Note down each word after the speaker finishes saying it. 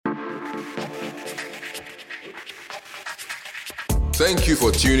Thank you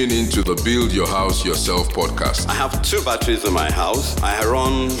for tuning in to the Build Your House Yourself podcast. I have 2 batteries in my house. I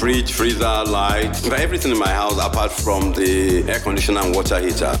run fridge, freezer, light, everything in my house apart from the air conditioner and water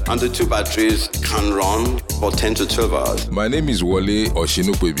heater. And the 2 batteries can run for 10 to 12 hours. My name is Wale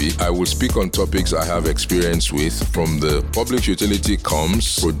Oshinukwebi. I will speak on topics I have experience with, from the public utility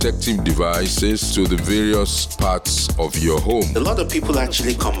comms, protective devices, to the various parts of your home. A lot of people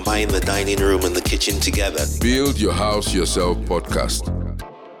actually combine the dining room and the kitchen together. Build Your House Yourself podcast.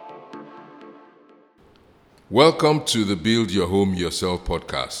 Welcome to the Build Your Home Yourself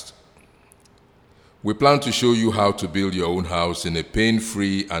podcast. We plan to show you how to build your own house in a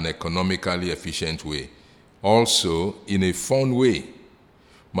pain-free and economically efficient way. Also, in a fun way.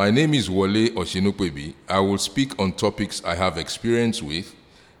 My name is Wale Oshinukwebi. I will speak on topics I have experience with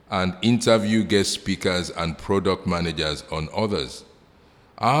and interview guest speakers and product managers on others.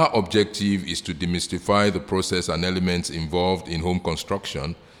 Our objective is to demystify the process and elements involved in home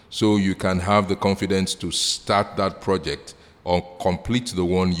construction so you can have the confidence to start that project or complete the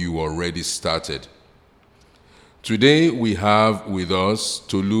one you already started. Today we have with us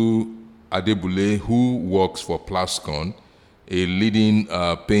Tolu Adebule, who works for Plascon, a leading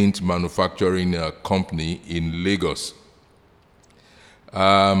paint manufacturing company in Lagos.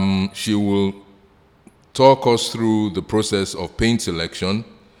 She will talk us through the process of paint selection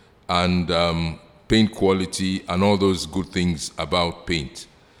and paint quality and all those good things about paint.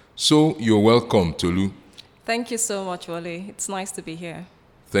 So you're welcome, Tolu. Thank you so much, Wale. It's nice to be here.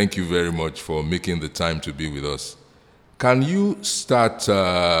 Thank you very much for making the time to be with us. Can you start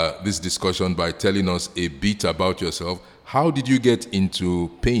this discussion by telling us a bit about yourself? How did you get into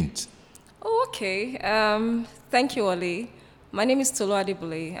paint? Oh, okay. Thank you, Wale. My name is Tolu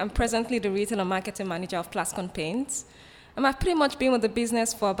Adebule. I'm presently the retail and marketing manager of Plascon Paints. I've pretty much been with the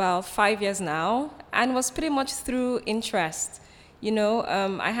business for about 5 years now, and was pretty much through interest. You know,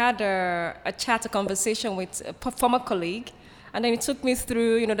 I had a chat, a conversation with a former colleague, and then it took me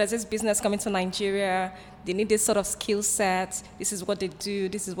through, you know, there's this business coming to Nigeria. They need this sort of skill set. This is what they do.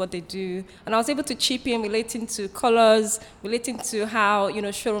 This is what they do. And I was able to chip in relating to colors, relating to how, you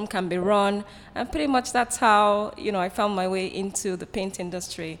know, showroom can be run. And pretty much that's how, you know, I found my way into the paint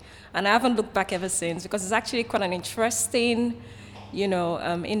industry. And I haven't looked back ever since, because it's actually quite an interesting, you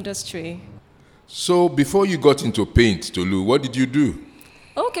know, industry. So before you got into paint, Tolu, what did you do?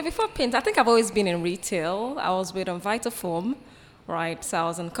 Okay, before paint, I think I've always been in retail. I was with Vitafoam. Right, so I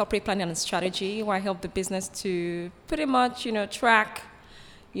was in corporate planning and strategy, where I helped the business to pretty much, you know, track,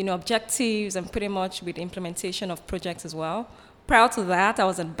 you know, objectives, and pretty much with implementation of projects as well. Prior to that, I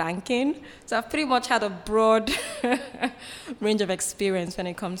was in banking, so I've pretty much had a broad range of experience when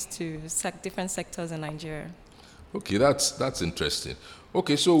it comes to different sectors in Nigeria. Okay, that's interesting.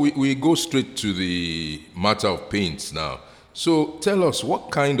 Okay, so we go straight to the matter of paints now. So tell us,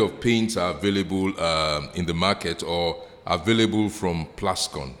 what kind of paints are available in the market or available from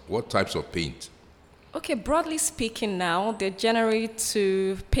Plascon? What types of paint? Okay, broadly speaking now, they generally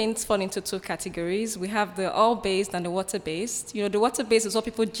paints fall into 2 categories. We have the oil-based and the water-based. You know, the water-based is what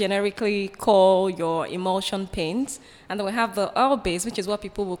people generically call your emulsion paint. And then we have the oil-based, which is what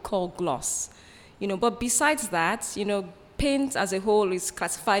people will call gloss. You know, but besides that, you know, paint as a whole is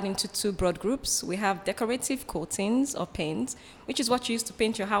classified into 2 broad groups. We have decorative coatings or paint, which is what you use to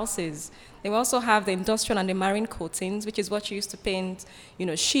paint your houses. Then we also have the industrial and the marine coatings, which is what you use to paint, you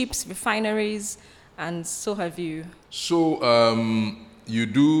know, ships, refineries, and so have you. So you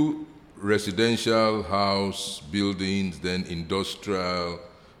do residential house buildings, then industrial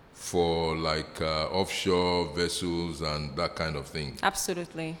for like offshore vessels and that kind of thing?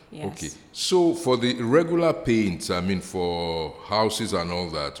 Absolutely, yes. Okay. So for the regular paints, I mean for houses and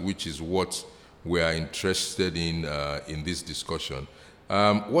all that, which is what we are interested in this discussion,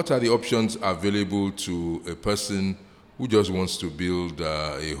 what are the options available to a person who just wants to build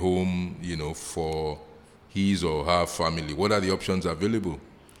a home, you know, for his or her family? What are the options available?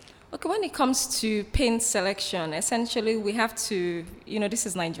 Okay, when it comes to paint selection, essentially we have to, you know, this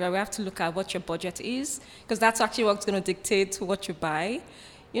is Nigeria, we have to look at what your budget is, because that's actually what's going to dictate what you buy.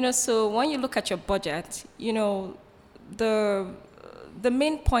 You know, so when you look at your budget, you know, the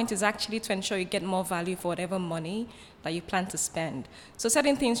main point is actually to ensure you get more value for whatever money that you plan to spend. So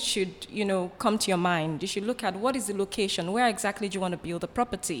certain things should, you know, come to your mind. You should look at what is the location, where exactly do you want to build the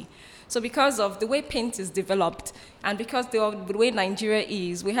property. So because of the way paint is developed, and because the way Nigeria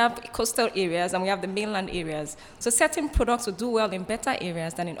is, we have coastal areas and we have the mainland areas. So certain products will do well in better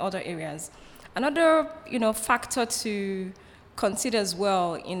areas than in other areas. Another, you know, factor to consider as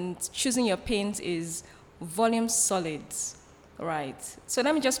well in choosing your paint is volume solids, right? So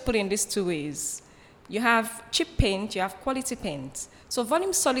let me just put it in these 2 ways. You have cheap paint, you have quality paint. So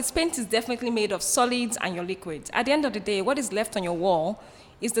volume solids paint is definitely made of solids and your liquids. At the end of the day, what is left on your wall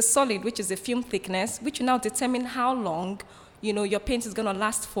is the solid, which is the film thickness, which will now determine how long, your paint is going to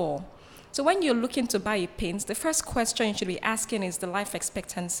last for. So when you're looking to buy a paint, the first question you should be asking is the life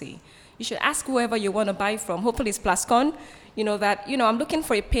expectancy. You should ask whoever you want to buy from. Hopefully it's Plascon. I'm looking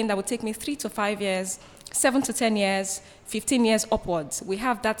for a paint that will take me 3 to 5 years, 7 to 10 years, 15 years upwards. We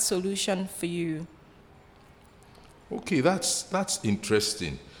have that solution for you. Okay, that's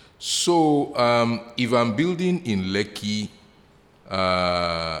interesting. So if I'm building in Lekki,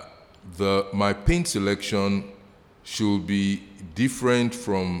 my paint selection should be different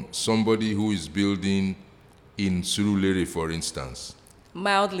from somebody who is building in Surulere, for instance.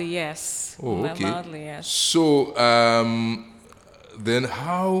 Mildly, yes. Oh, okay. Mildly, yes. So then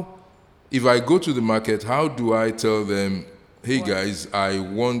if I go to the market, how do I tell them, hey guys, I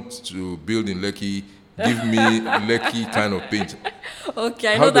want to build in Lekki, give me Lekki kind of paint?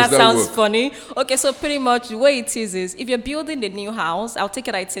 Okay, I know that sounds funny. Okay, so pretty much the way it is if you're building a new house, I'll take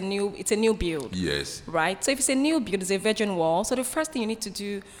it that it's a new build. Yes. Right? So if it's a new build, it's a virgin wall. So the first thing you need to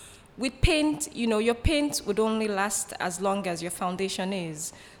do with paint, your paint would only last as long as your foundation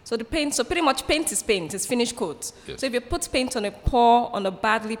is. So pretty much paint is paint, it's finished coat. Yes. So if you put paint on a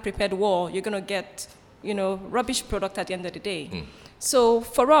badly prepared wall, you're going to get, rubbish product at the end of the day. So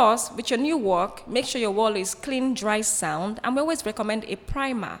for us, with your new work, make sure your wall is clean, dry, sound, and we always recommend a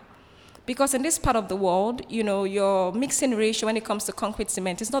primer. Because in this part of the world, your mixing ratio when it comes to concrete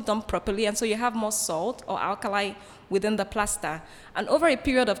cement is not done properly, and so you have more salt or alkali within the plaster. And over a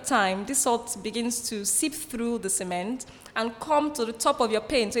period of time, this salt begins to seep through the cement and come to the top of your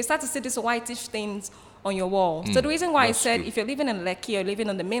paint. So you start to see these whitish stains on your wall. So the reason why I said true. If you're living in Lekki or living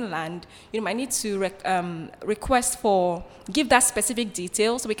on the mainland, you might need to give that specific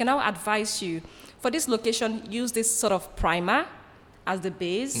detail. So we can now advise you, for this location, use this sort of primer as the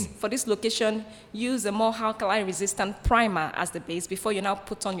base. For this location, use a more alkali-resistant primer as the base before you now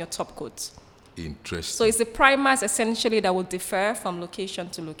put on your top coat. Interesting. So it's the primers essentially that will differ from location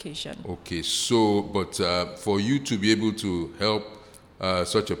to location. Okay, so, but for you to be able to help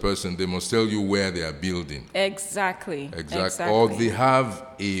such a person, they must tell you where they are building. Exactly. Or they have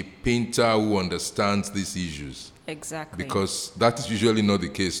a painter who understands these issues. Exactly. Because that is usually not the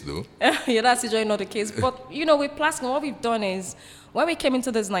case, though. Yeah, that's usually not the case. But, with Plascon, what we've done is, when we came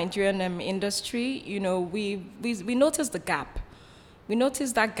into this Nigerian industry, we noticed the gap. We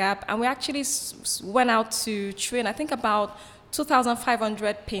noticed that gap, and we actually went out to train, I think, about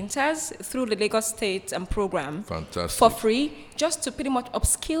 2,500 painters through the Lagos State program. Fantastic. For free, just to pretty much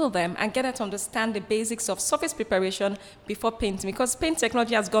upskill them and get them to understand the basics of surface preparation before painting. Because paint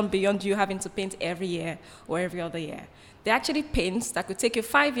technology has gone beyond you having to paint every year or every other year. They actually paints that could take you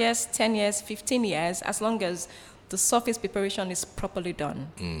 5 years, 10 years, 15 years, as long as the surface preparation is properly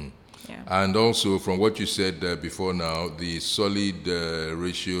done. Yeah. And also, from what you said before now, the solid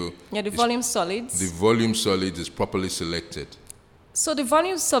ratio... Yeah, the volume solids. The volume solids is properly selected. So the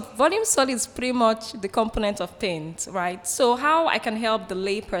volume solid is pretty much the component of paint, right? So how I can help the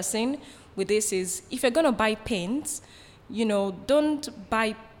lay person with this is, if you're going to buy paint, don't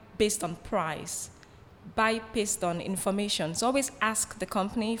buy based on price. Buy based on information. So always ask the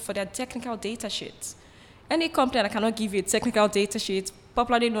company for their technical data sheets. Any company that cannot give you a technical data sheet,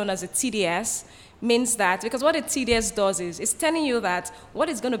 popularly known as a TDS, means that, because what a TDS does is, it's telling you that what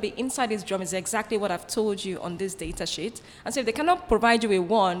is going to be inside this drum is exactly what I've told you on this data sheet. And so if they cannot provide you with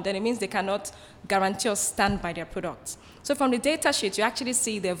one, then it means they cannot guarantee or stand by their products. So from the data sheet, you actually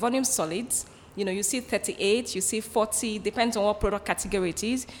see their volume solids. You see 38, you see 40, depends on what product category it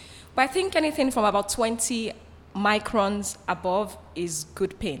is. But I think anything from about 20 microns above is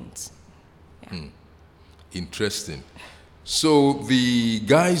good paint. Yeah. Interesting. So the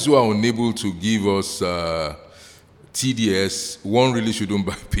guys who are unable to give us TDS, one really shouldn't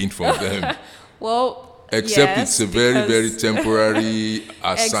buy paint from them. Well, except yes, it's a very, very temporary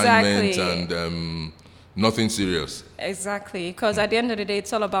assignment and nothing serious. Exactly, because at the end of the day,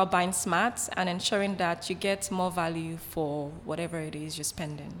 it's all about buying smart and ensuring that you get more value for whatever it is you're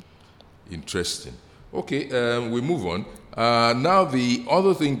spending. Interesting. Okay, we move on. Now, the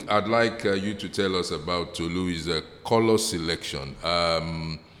other thing I'd like you to tell us about, Tolu, is color selection.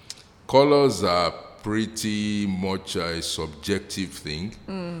 Colors are pretty much a subjective thing,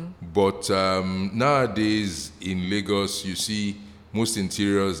 but nowadays in Lagos, you see most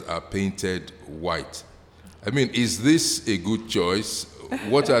interiors are painted white. I mean, is this a good choice?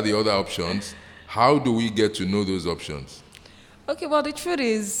 What are the other options? How do we get to know those options? Okay, well, the truth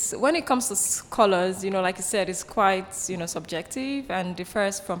is, when it comes to colors, like you said, it's quite, subjective and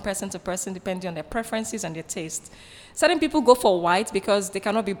differs from person to person depending on their preferences and their taste. Certain people go for white because they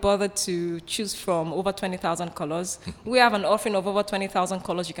cannot be bothered to choose from over 20,000 colors. We have an offering of over 20,000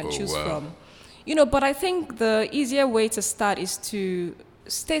 colors you can choose from. But I think the easier way to start is to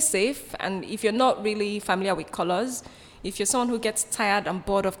stay safe. And if you're not really familiar with colors, if you're someone who gets tired and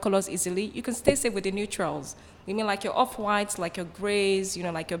bored of colors easily, you can stay safe with the neutrals. You mean like your off-whites, like your grays,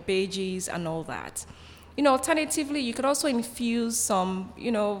 like your beiges and all that. Alternatively, you could also infuse some,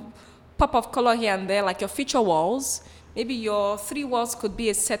 pop of color here and there, like your feature walls. Maybe your 3 walls could be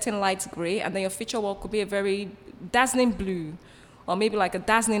a certain light gray, and then your feature wall could be a very dazzling blue, or maybe like a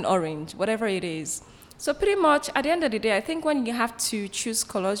dazzling orange, whatever it is. So pretty much, at the end of the day, I think when you have to choose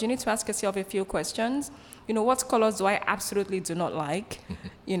colors, you need to ask yourself a few questions. What colors do I absolutely do not like?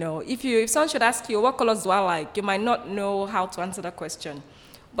 If someone should ask you, what colors do I like? You might not know how to answer that question.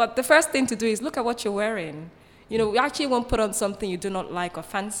 But the first thing to do is look at what you're wearing. You actually won't put on something you do not like or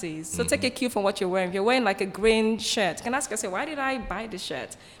fancy. So take a cue from what you're wearing. If you're wearing like a green shirt, you can ask yourself, why did I buy this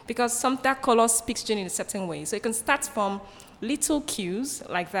shirt? Because that color speaks to you in a certain way. So you can start from little cues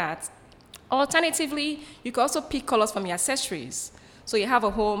like that. Alternatively, you can also pick colors from your accessories. So you have a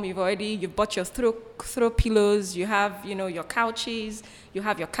home, you've bought your throw pillows, you have, your couches, you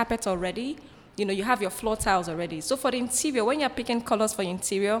have your carpet already, you have your floor tiles already. So for the interior, when you're picking colors for your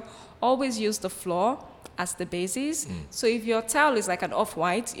interior, always use the floor as the basis. So if your tile is like an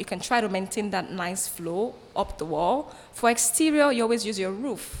off-white, you can try to maintain that nice flow up the wall. For exterior, you always use your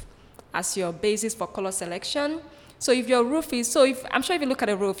roof as your basis for color selection. So if your roof is, I'm sure if you look at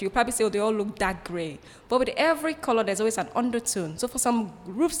a roof, you'll probably say, they all look dark gray. But with every color, there's always an undertone. So for some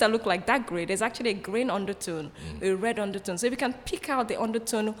roofs that look like dark gray, there's actually a green undertone, a red undertone. So if you can pick out the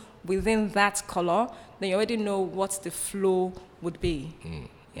undertone within that color, then you already know what the flow would be.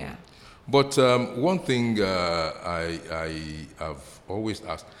 Yeah. But one thing I have always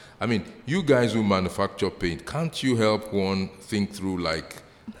asked, you guys who manufacture paint, can't you help one think through, like,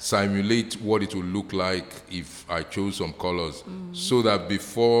 simulate what it will look like if I chose some colors so that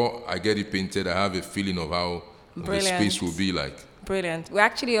before I get it painted, I have a feeling of how the space will be like? Brilliant. We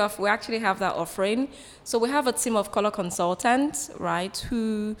actually have that offering. So we have a team of color consultants, right,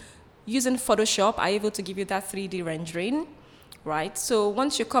 who using Photoshop are able to give you that 3D rendering, right? So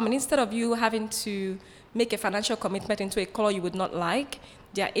once you come, and instead of you having to make a financial commitment into a color you would not like,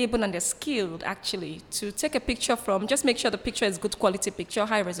 they are able and they're skilled actually to take a picture from, just make sure the picture is good quality picture,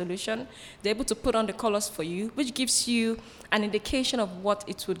 high resolution. They're able to put on the colors for you, which gives you an indication of what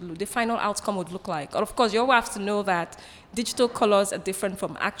it would look, the final outcome would look like. Or of course, you always have to know that digital colors are different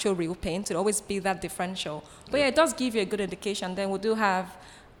from actual real paint. It'll always be that differential. But yeah, it does give you a good indication. Then we do have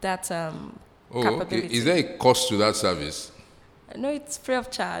that capability. Okay. Is there a cost to that service? No, it's free of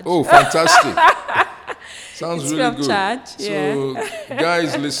charge. Oh, fantastic. Sounds it's really free of charge. So,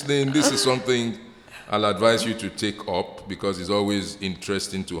 guys listening, this is something I'll advise you to take up because it's always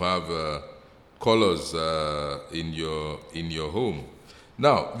interesting to have colors in your home.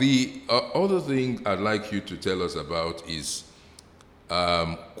 Now, the other thing I'd like you to tell us about is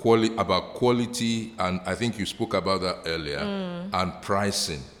quality, and I think you spoke about that earlier, and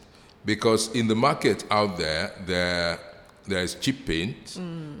pricing. Because in the market out there is cheap paint.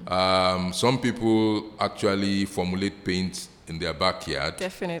 Some people actually formulate paint in their backyard.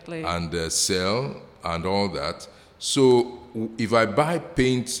 Definitely. And sell and all that. So if I buy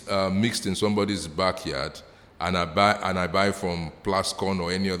paint mixed in somebody's backyard and I buy from Plascon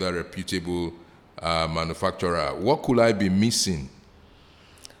or any other reputable manufacturer, what could I be missing?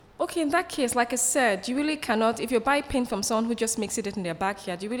 Okay, in that case, like I said, you really cannot, if you buy paint from someone who just mixes it in their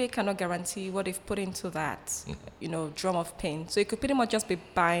backyard, you really cannot guarantee what they've put into that, drum of paint. So you could pretty much just be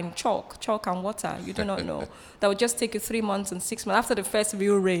buying chalk and water. You do not know. That would just take you 3 months and 6 months. After the first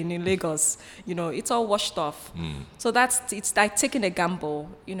real rain in Lagos, it's all washed off. So it's like taking a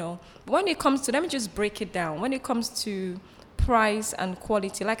gamble, When it comes to, let me just break it down. When it comes to price and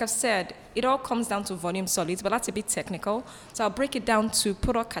quality, like I've said, it all comes down to volume solids, but that's a bit technical. So I'll break it down to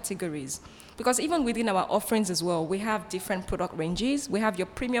product categories. Because even within our offerings as well, we have different product ranges. We have your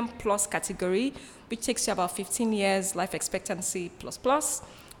premium plus category, which takes you about 15 years life expectancy plus.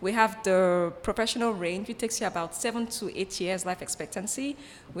 We have the professional range, which takes you about 7 to 8 years life expectancy.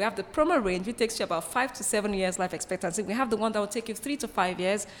 We have the promo range, which takes you about 5 to 7 years life expectancy. We have the one that will take you 3 to 5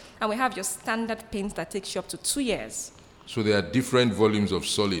 years. And we have your standard paint that takes you up to 2 years. So there are different volumes of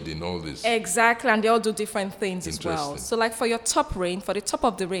solid in all this. Exactly, and they all do different things as well. So like for your top range, for the top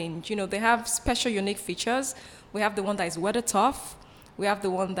of the range, they have special unique features. We have the one that is weather tough. We have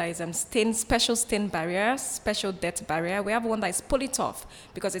the one that is special stain barrier, special dirt barrier. We have one that is polytough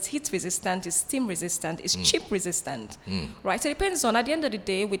because it's heat resistant, it's steam resistant, it's chip resistant, right? So it depends on, at the end of the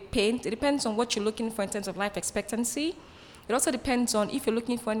day, with paint, it depends on what you're looking for in terms of life expectancy. It also depends on if you're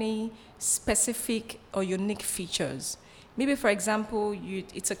looking for any specific or unique features. Maybe, for example,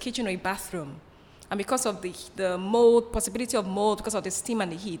 it's a kitchen or a bathroom. And because of the mold, possibility of mold, because of the steam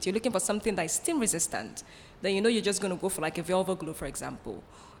and the heat, you're looking for something that is steam resistant. Then you know you're just going to go for like a Velvet Glue, for example.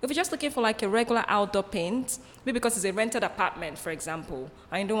 If you're just looking for like a regular outdoor paint, maybe because it's a rented apartment, for example,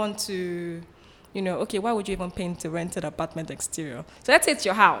 and you don't want to, okay, why would you even paint a rented apartment exterior? So let's say it's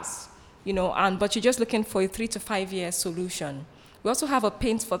your house, but you're just looking for a 3 to 5 year solution. We also have a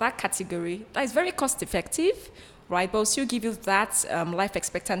paint for that category that is very cost effective, right? But will still give you that life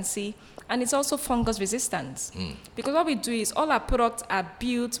expectancy. And it's also fungus resistant. Because what we do is all our products are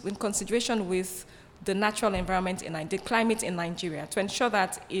built in consideration with the natural environment in the climate in Nigeria to ensure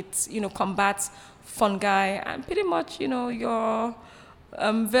that it, combats fungi and pretty much, your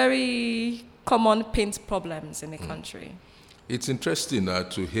very common paint problems in the country. It's interesting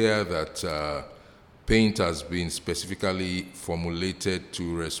to hear that paint has been specifically formulated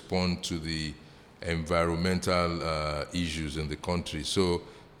to respond to the environmental issues in the country. So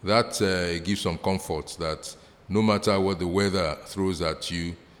that gives some comfort that no matter what the weather throws at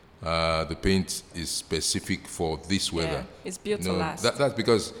you, the paint is specific for this weather. Yeah, it's built to last. That's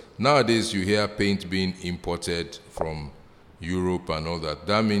because nowadays you hear paint being imported from Europe and all that.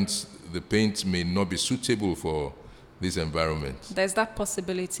 That means the paint may not be suitable for this environment. There's that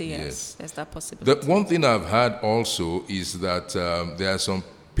possibility, yes. There's that possibility. The one thing I've heard also is that there are some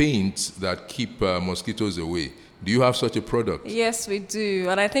paints that keep mosquitoes away. Do you have such a product? Yes, we do.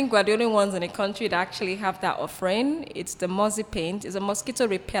 And I think we're the only ones in the country that actually have that offering. It's the Mozzie paint. It's a mosquito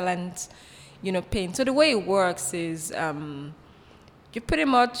repellent, paint. So the way it works is you pretty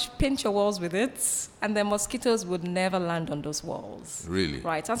much paint your walls with it, and the mosquitoes would never land on those walls. Really?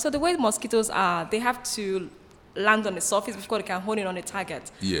 Right. And so the way mosquitoes are, they have to land on the surface before they can hone in on a target.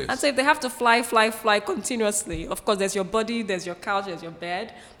 Yes. And so if they have to fly continuously, of course, there's your body, there's your couch, there's your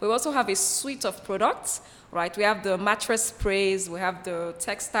bed. But we also have a suite of products, right? We have the mattress sprays, we have the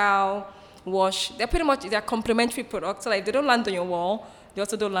textile wash. They're complementary products. So like if they don't land on your wall, they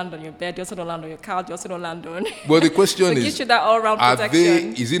also don't land on your bed, they also don't land on your couch, they also don't land on... Well, the question so is, gives you that all-round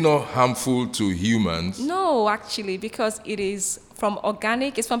protection. Is it not harmful to humans? No, actually, because it is from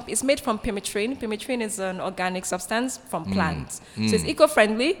organic. It's made from permethrin. Permethrin is an organic substance from plants. So it's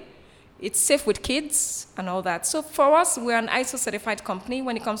eco-friendly. It's safe with kids and all that. So for us, we're an ISO-certified company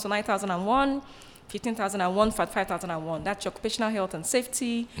when it comes to 9001, 15001, 5001. That's occupational health and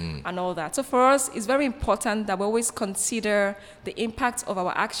safety and all that. So for us, it's very important that we always consider the impact of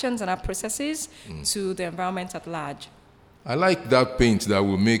our actions and our processes to the environment at large. I like that paint that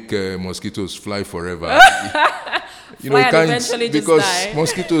will make mosquitoes fly forever. Fly and eventually just because die.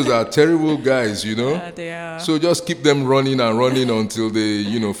 Mosquitoes are terrible guys, Yeah, they are. So just keep them running and running until they,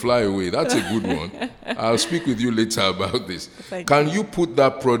 fly away. That's a good one. I'll speak with you later about this. Can you put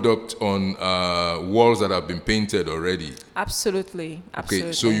that product on walls that have been painted already? Absolutely.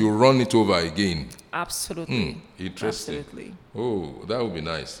 Okay, so you run it over again? Absolutely. Interesting. Absolutely. Oh, that would be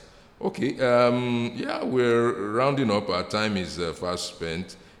nice. Okay, we're rounding up. Our time is fast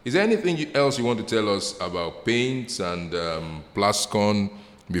spent. Is there anything else you want to tell us about paints and Plascon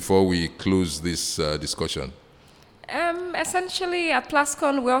before we close this discussion? Essentially, at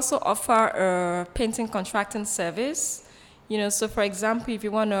Plascon, we also offer a painting contracting service. So for example, if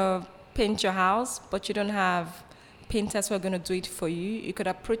you want to paint your house, but you don't have painters who are going to do it for you, you could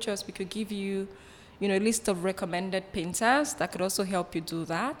approach us. We could give you, a list of recommended painters that could also help you do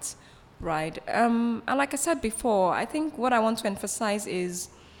that, right? And like I said before, I think what I want to emphasize is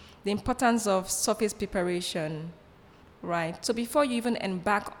the importance of surface preparation, right? So before you even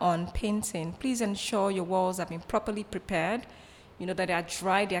embark on painting, please ensure your walls have been properly prepared, that they are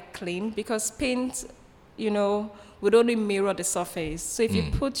dry, they are clean, because paint, would only mirror the surface. So if you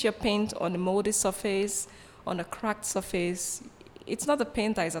put your paint on a moldy surface, on a cracked surface, it's not the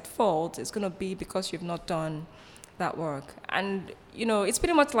paint that is at fault, it's going to be because you've not done that work. And, it's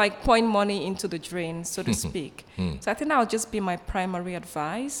pretty much like pouring money into the drain, so to speak. So I think that would just be my primary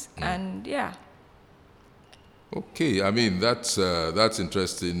advice. And yeah. Okay, I mean, that's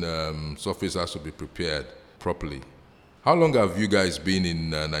interesting. Surface has to be prepared properly. How long have you guys been in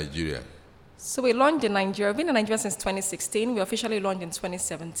Nigeria? So we launched in Nigeria. We've been in Nigeria since 2016. We officially launched in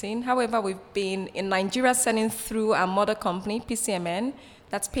 2017. However, we've been in Nigeria selling through our mother company, PCMN.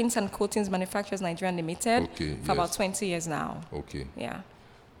 That's Paints and Coatings Manufacturers Nigeria Limited, for about 20 years now. Okay. Yeah.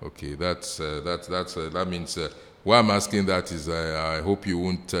 Okay, that means why I'm asking that is I hope you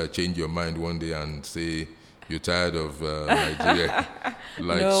won't change your mind one day and say you're tired of Nigeria.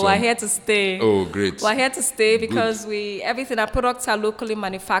 No, we're here to stay. Oh, great. We're here to stay because everything, our products are locally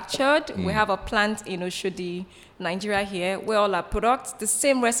manufactured. We have a plant in Oshodi, Nigeria here, where all our products, the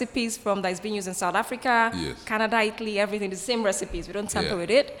same recipes from that is being used in South Africa, Canada, Italy, everything, the same recipes. We don't tamper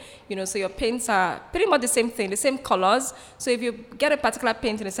with it. So your paints are pretty much the same thing, the same colors. So if you get a particular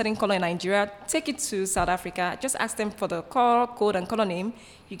paint in a certain color in Nigeria, take it to South Africa, just ask them for the color code and color name,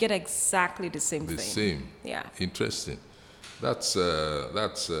 you get exactly the same thing. The same. Yeah. Interesting. That's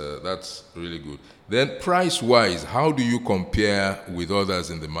really good. Then price-wise, how do you compare with others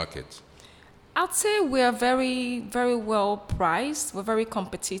in the market? I'd say we are very, very well priced. We're very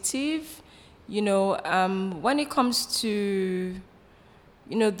competitive. When it comes to,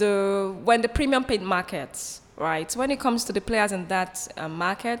 when the premium paint market, right? When it comes to the players in that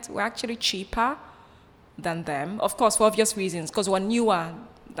market, we're actually cheaper than them. Of course, for obvious reasons, because we're newer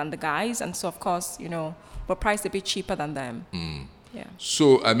than the guys, and so of course, we're priced a bit cheaper than them. Yeah.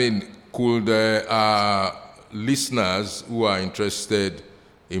 So, could listeners who are interested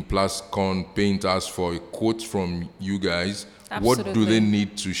in Plascon paint ask for a quote from you guys? Absolutely. What do they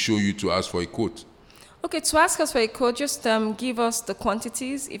need to show you to ask for a quote? Okay, to ask us for a quote, just give us the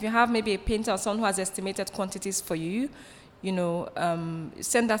quantities. If you have maybe a painter or someone who has estimated quantities for you,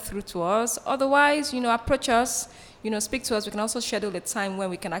 send that through to us. Otherwise, approach us, speak to us. We can also schedule a time when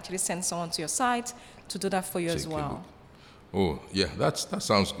we can actually send someone to your site to do that for you as well. Oh, yeah, that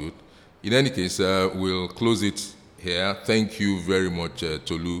sounds good. In any case, we'll close it here. Thank you very much,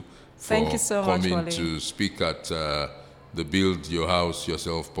 Tolu, for Thank you so coming much, to speak at the Build Your House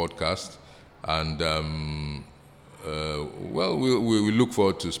Yourself podcast. And, we look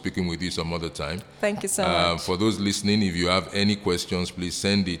forward to speaking with you some other time. Thank you so much. For those listening, if you have any questions, please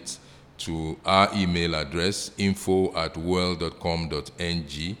send it to our email address,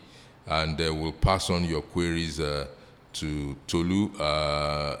 info@world.com.ng, and we'll pass on your queries to Tolu.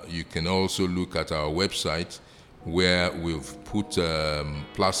 You can also look at our website where we've put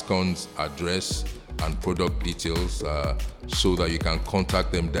Plascon's address and product details so that you can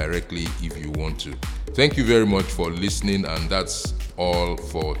contact them directly if you want to. Thank you very much for listening, and that's all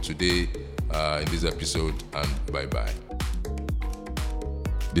for today in this episode, and bye-bye.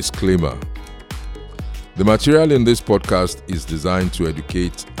 Disclaimer. The material in this podcast is designed to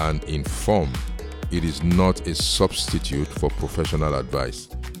educate and inform. It is not a substitute for professional advice.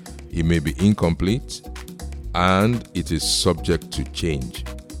 It may be incomplete, and it is subject to change.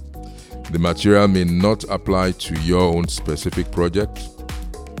 The material may not apply to your own specific project.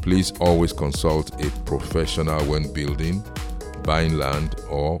 Please always consult a professional when building, buying land,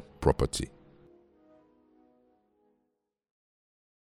 or property.